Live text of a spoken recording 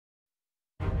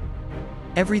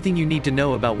Everything you need to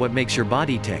know about what makes your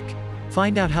body tick.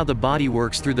 Find out how the body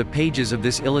works through the pages of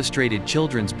this illustrated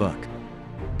children's book.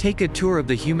 Take a tour of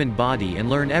the human body and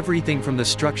learn everything from the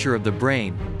structure of the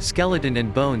brain, skeleton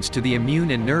and bones to the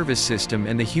immune and nervous system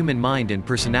and the human mind and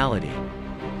personality.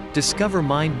 Discover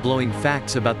mind-blowing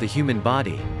facts about the human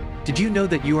body. Did you know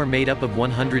that you are made up of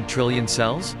 100 trillion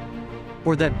cells?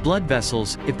 Or that blood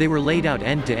vessels, if they were laid out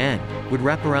end to end, would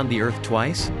wrap around the earth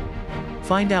twice?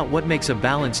 Find out what makes a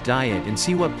balanced diet and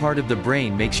see what part of the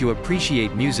brain makes you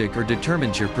appreciate music or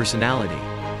determines your personality.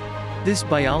 This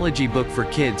biology book for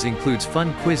kids includes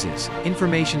fun quizzes,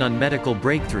 information on medical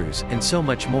breakthroughs, and so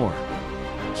much more.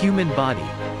 Human Body.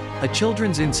 A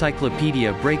children's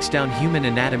encyclopedia breaks down human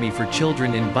anatomy for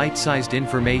children in bite-sized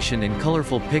information and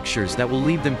colorful pictures that will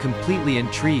leave them completely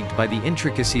intrigued by the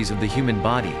intricacies of the human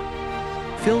body.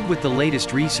 Filled with the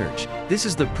latest research, this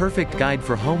is the perfect guide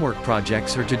for homework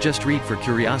projects or to just read for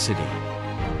curiosity.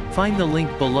 Find the link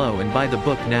below and buy the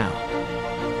book now.